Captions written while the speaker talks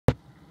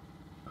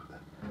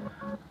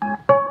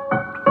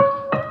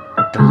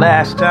the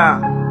last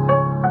time.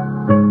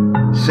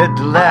 Said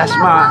the last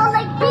mile.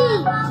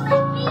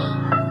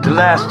 The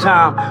last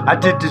time I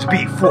did this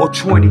beat,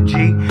 420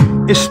 G.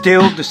 It's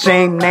still the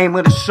same name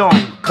of the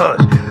song, cause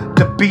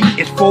the beat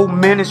is 4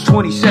 minutes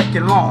 20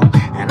 seconds long.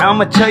 And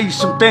I'ma tell you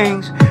some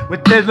things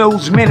within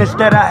those minutes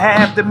that I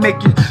have to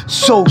make your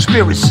soul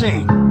spirit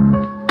sing.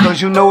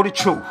 Cause you know the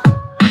truth.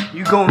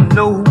 You gonna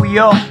know who we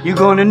are. You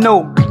gonna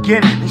know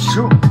beginning is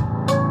true.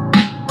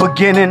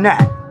 Beginning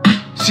that.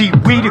 See,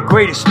 we the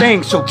greatest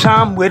thing, so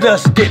time with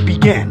us did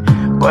begin.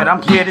 But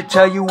I'm here to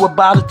tell you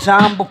about a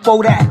time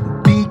before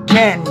that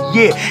began.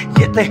 Yeah,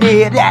 get to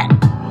hear that.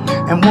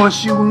 And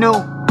once you know,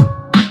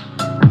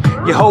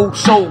 your whole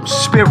soul,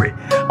 spirit,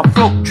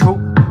 afloat true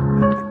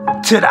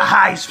to the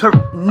highest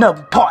certain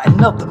of part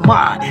of the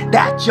mind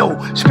that your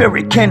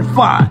spirit can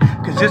find.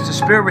 Cause it's the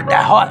spirit,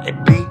 that heart it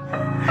be,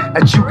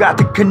 that you got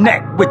to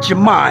connect with your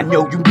mind.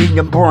 Yo, you mean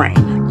your brain.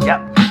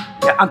 Yep.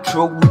 Yeah, I'm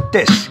true with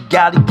this.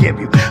 Gotta give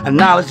you a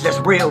knowledge that's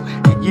real.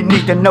 And you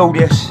need to know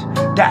this,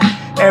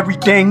 that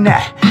everything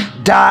that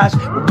dies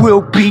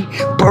will be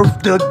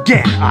birthed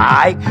again.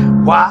 Alright?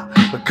 Why?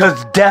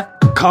 Because death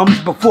comes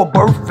before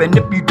birth. And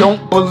if you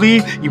don't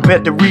believe, you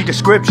better read the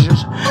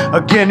scriptures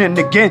again and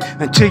again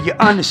until you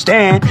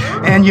understand.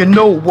 And you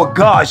know what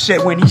God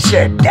said when he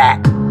said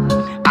that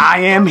I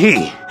am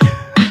he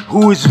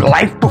who is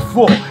life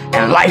before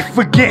and life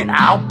again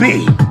I'll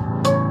be.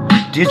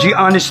 Did you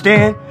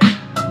understand?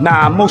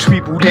 Nah, most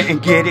people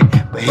didn't get it,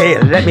 but here,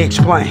 let me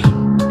explain.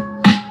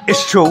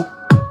 It's true.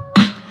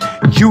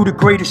 You the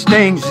greatest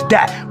things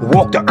that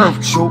walk the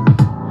earth, true.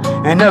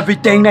 And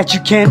everything that you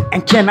can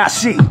and cannot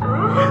see.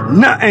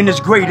 Nothing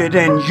is greater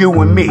than you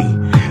and me.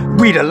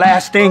 We the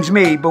last things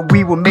made, but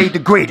we were made the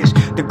greatest.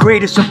 The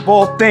greatest of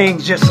all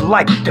things, just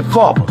like the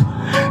Father.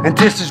 And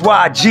this is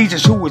why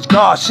Jesus, who is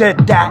God,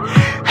 said that.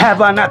 Have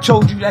I not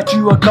told you that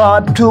you are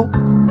God too?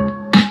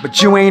 But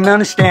you ain't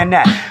understand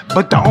that.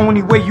 But the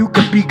only way you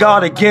could be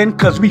God again,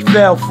 cause we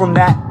fell from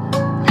that.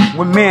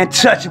 When man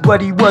touched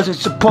what he wasn't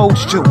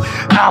supposed to.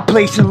 Our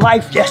place in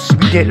life, yes,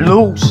 we did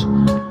lose.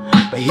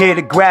 But here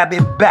to grab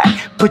it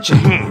back. Put your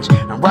hands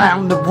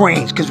around the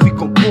reins, cause we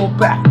gon' pull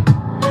back.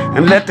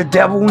 And let the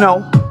devil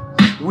know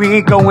we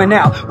ain't going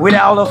out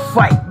without a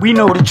fight. We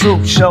know the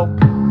truth, so.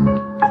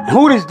 And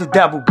who is the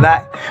devil,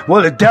 Black?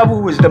 Well, the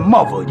devil is the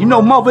mother. You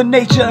know Mother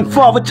Nature and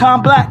Father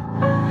Time, Black?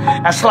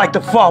 That's like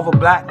the father,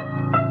 Black.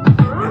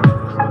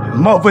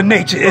 Mother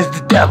Nature is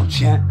the devil,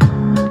 champ.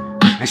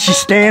 And she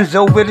stands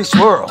over this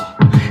world.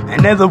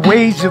 And then the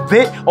ways of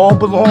it all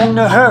belong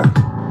to her.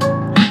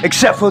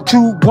 Except for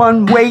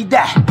one way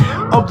that.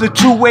 Of the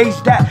two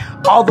ways that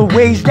are the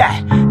ways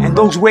that. And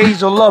those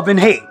ways are love and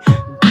hate.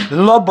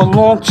 Love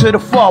belongs to the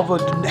Father.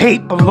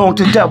 Hate belongs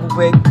to the devil,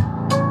 baby.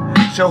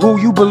 So who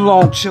you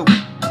belong to?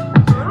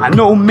 I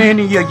know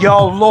many of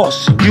y'all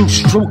lost and you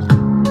truth.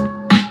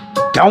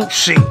 Don't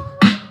see.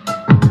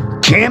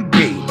 Can't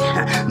be.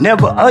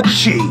 Never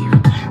achieve.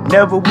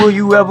 Never will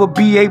you ever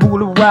be able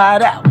to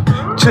ride out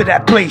to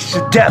that place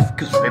of death.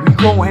 Cause we be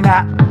going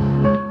out.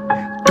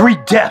 3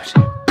 deaths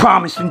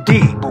promised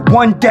indeed, but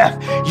 1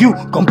 death you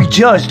gon' be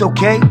judged,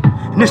 okay?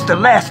 And it's the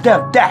last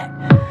death that.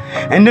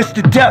 And it's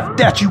the death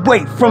that you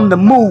wait from the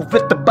move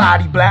at the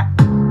body, Black.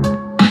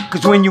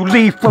 Cause when you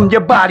leave from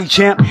your body,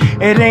 champ,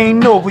 it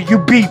ain't over. You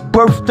be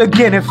birthed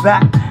again, in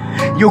fact.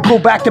 You'll go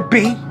back to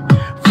be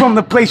from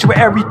the place where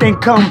everything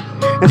come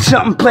and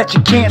something that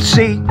you can't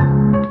see.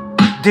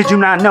 Did you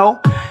not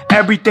know?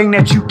 Everything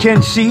that you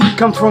can see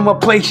comes from a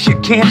place you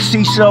can't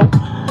see. So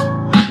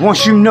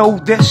once you know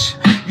this,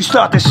 you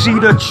start to see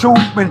the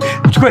truth, and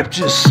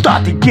scriptures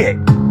start to get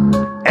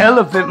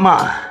elevate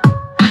mind,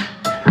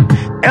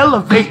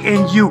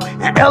 elevating you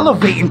and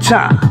elevating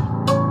time.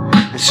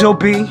 And so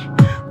be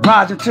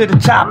rising to the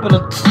top of the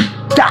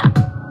top.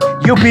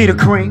 You'll be the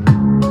cream.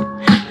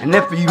 And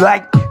if you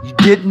like, you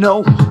did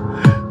know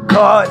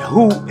God,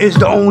 who is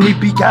the only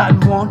begotten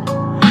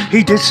one,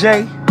 he did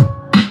say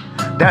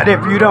that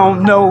if you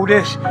don't know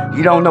this,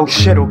 you don't know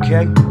shit,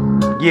 okay?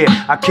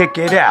 Yeah, I kick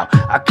it out.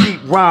 I keep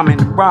rhyming.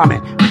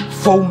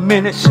 4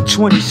 minutes and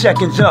 20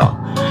 seconds up.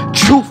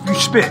 Truth you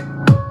spit.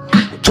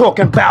 And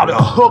talking about a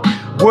hook,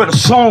 where the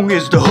song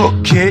is the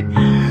hook, kid.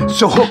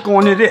 So hook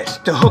onto this,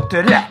 the hook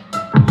to that.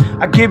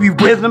 I give you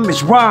rhythm,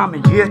 it's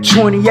rhyming, yeah,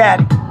 20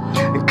 at it.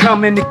 And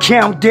come in the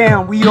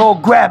countdown, we all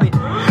grab it.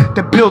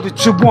 To build it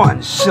to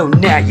 1, so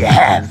now you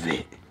have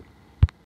it.